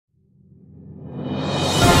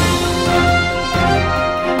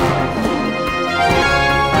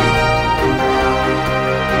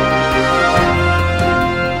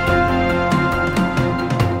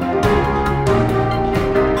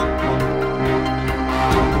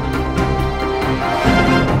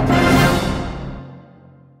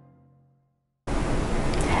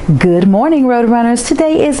Good morning, Roadrunners.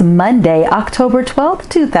 Today is Monday, October 12th,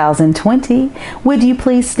 2020. Would you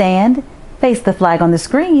please stand, face the flag on the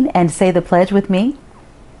screen, and say the pledge with me?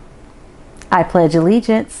 I pledge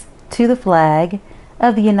allegiance to the flag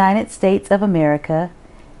of the United States of America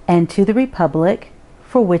and to the republic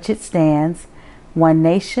for which it stands, one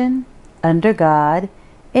nation, under God,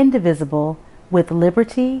 indivisible, with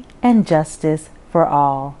liberty and justice for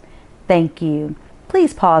all. Thank you.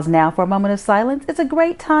 Please pause now for a moment of silence. It's a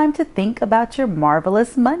great time to think about your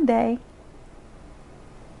marvelous Monday.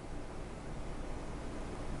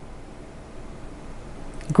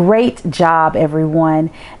 Great job, everyone.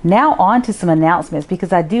 Now on to some announcements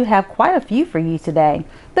because I do have quite a few for you today.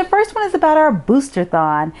 The first one is about our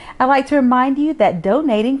Boosterthon. I'd like to remind you that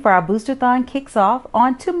donating for our Boosterthon kicks off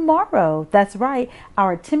on tomorrow. That's right.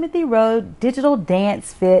 Our Timothy Road Digital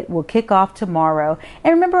Dance Fit will kick off tomorrow.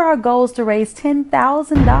 And remember, our goal is to raise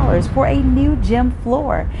 $10,000 for a new gym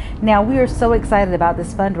floor. Now, we are so excited about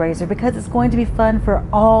this fundraiser because it's going to be fun for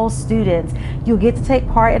all students. You'll get to take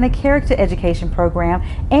part in a character education program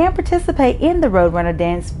and participate in the Roadrunner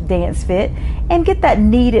Dance Fit and get that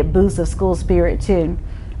needed boost of school spirit too.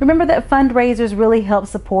 Remember that fundraisers really help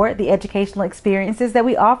support the educational experiences that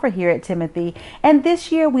we offer here at Timothy, and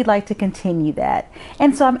this year we'd like to continue that.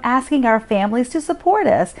 And so I'm asking our families to support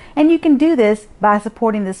us, and you can do this by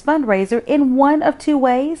supporting this fundraiser in one of two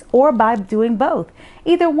ways or by doing both.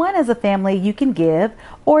 Either one, as a family, you can give,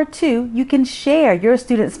 or two, you can share your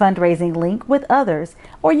student's fundraising link with others,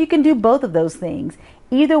 or you can do both of those things.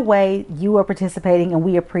 Either way, you are participating and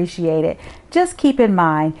we appreciate it. Just keep in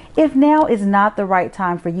mind, if now is not the right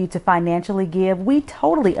time for you to financially give, we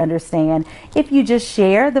totally understand. If you just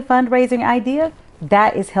share the fundraising idea,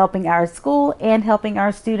 that is helping our school and helping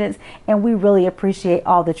our students, and we really appreciate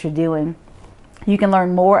all that you're doing. You can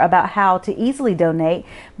learn more about how to easily donate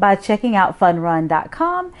by checking out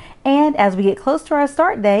funrun.com. And as we get close to our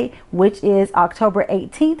start date, which is October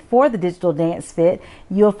 18th for the Digital Dance Fit,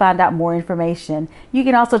 you'll find out more information. You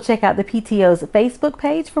can also check out the PTO's Facebook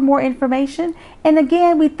page for more information. And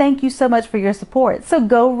again, we thank you so much for your support. So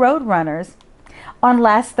go Roadrunners. On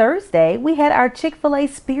last Thursday, we had our Chick-fil-A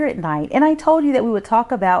Spirit Night, and I told you that we would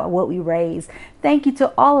talk about what we raised. Thank you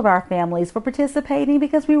to all of our families for participating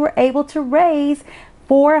because we were able to raise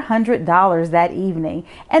 $400 that evening.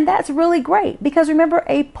 And that's really great because remember,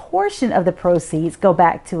 a portion of the proceeds go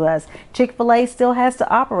back to us. Chick-fil-A still has to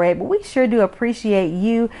operate, but we sure do appreciate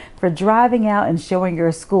you for driving out and showing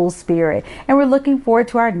your school spirit. And we're looking forward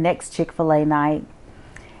to our next Chick-fil-A night.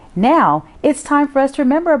 Now, it's time for us to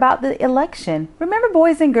remember about the election. Remember,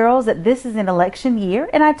 boys and girls, that this is an election year,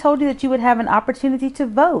 and I told you that you would have an opportunity to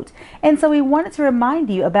vote. And so we wanted to remind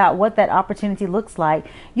you about what that opportunity looks like.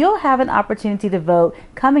 You'll have an opportunity to vote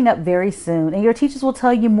coming up very soon, and your teachers will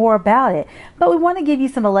tell you more about it. But we want to give you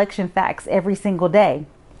some election facts every single day.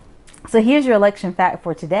 So here's your election fact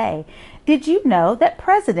for today. Did you know that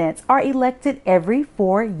presidents are elected every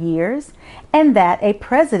 4 years and that a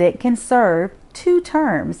president can serve 2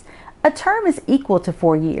 terms? A term is equal to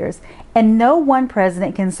 4 years, and no one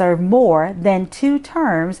president can serve more than 2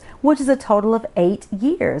 terms, which is a total of 8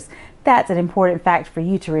 years. That's an important fact for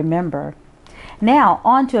you to remember. Now,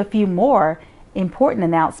 on to a few more important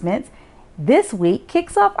announcements. This week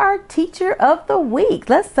kicks off our Teacher of the Week.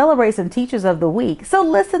 Let's celebrate some Teachers of the Week. So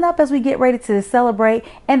listen up as we get ready to celebrate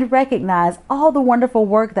and recognize all the wonderful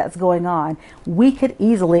work that's going on. We could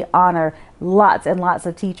easily honor lots and lots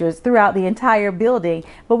of teachers throughout the entire building,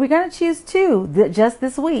 but we're going to choose 2 just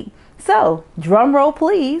this week. So drum roll,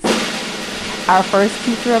 please. Our first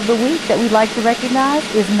Teacher of the Week that we'd like to recognize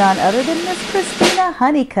is none other than Miss Christina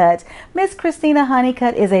Honeycutt. Miss Christina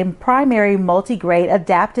Honeycutt is a primary multi-grade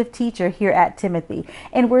adaptive teacher here at Timothy,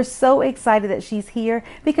 and we're so excited that she's here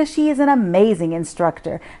because she is an amazing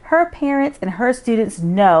instructor. Her parents and her students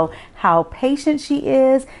know how patient she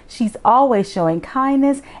is. She's always showing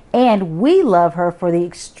kindness, and we love her for the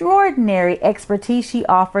extraordinary expertise she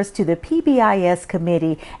offers to the PBIS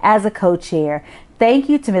committee as a co-chair. Thank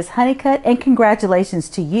you to Miss Honeycutt and congratulations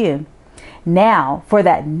to you. Now for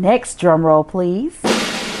that next drum roll, please.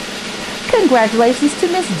 Congratulations to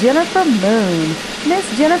Miss Jennifer Moon.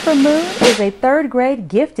 Miss Jennifer Moon is a 3rd grade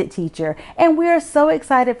gifted teacher, and we are so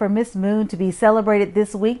excited for Miss Moon to be celebrated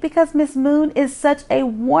this week because Miss Moon is such a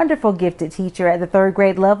wonderful gifted teacher at the 3rd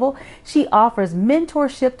grade level. She offers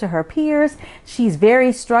mentorship to her peers. She's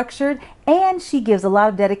very structured, and she gives a lot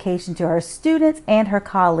of dedication to her students and her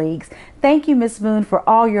colleagues. Thank you, Miss Moon, for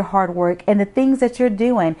all your hard work and the things that you're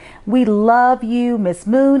doing. We love you, Miss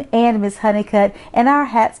Moon and Miss Honeycutt, and our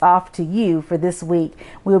hats off to you for this week.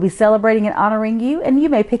 We'll be celebrating and honoring you, and you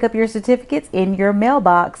may pick up your certificates in your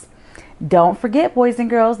mailbox. Don't forget, boys and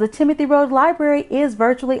girls, the Timothy Road Library is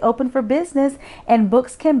virtually open for business, and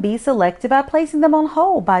books can be selected by placing them on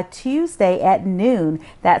hold by Tuesday at noon.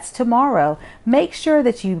 That's tomorrow. Make sure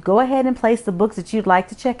that you go ahead and place the books that you'd like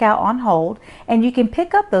to check out on hold, and you can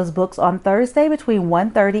pick up those books on Thursday between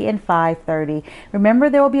 1:30 and 5:30. Remember,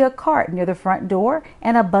 there will be a cart near the front door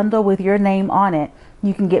and a bundle with your name on it.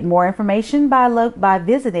 You can get more information by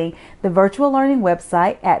visiting the virtual learning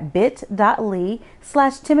website at bit.ly/Timothy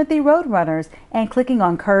Roadrunners and clicking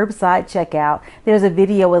on curbside checkout. There's a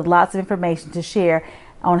video with lots of information to share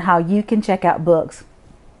on how you can check out books.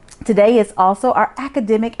 Today is also our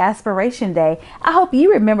Academic Aspiration Day. I hope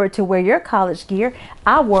you remember to wear your college gear.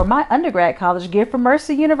 I wore my undergrad college gear from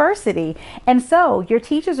Mercer University. And so your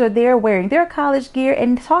teachers are there wearing their college gear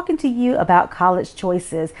and talking to you about college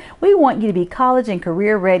choices. We want you to be college and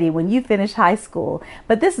career ready when you finish high school.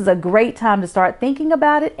 But this is a great time to start thinking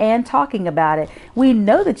about it and talking about it. We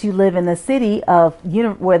know that you live in the city of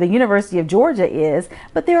where the University of Georgia is,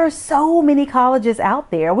 but there are so many colleges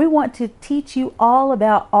out there. We want to teach you all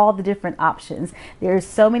about all the different options. There's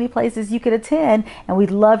so many places you could attend, and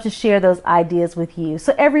we'd love to share those ideas with you.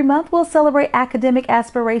 So every month we'll celebrate Academic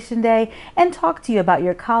Aspiration Day and talk to you about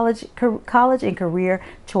your college and career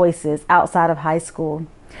choices outside of high school.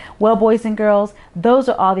 Well, boys and girls, those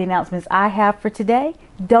are all the announcements I have for today.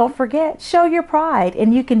 Don't forget, show your pride,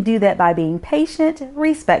 and you can do that by being patient,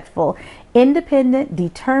 respectful, independent,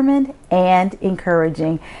 determined, and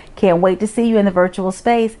encouraging. Can't wait to see you in the virtual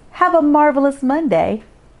space. Have a marvelous Monday.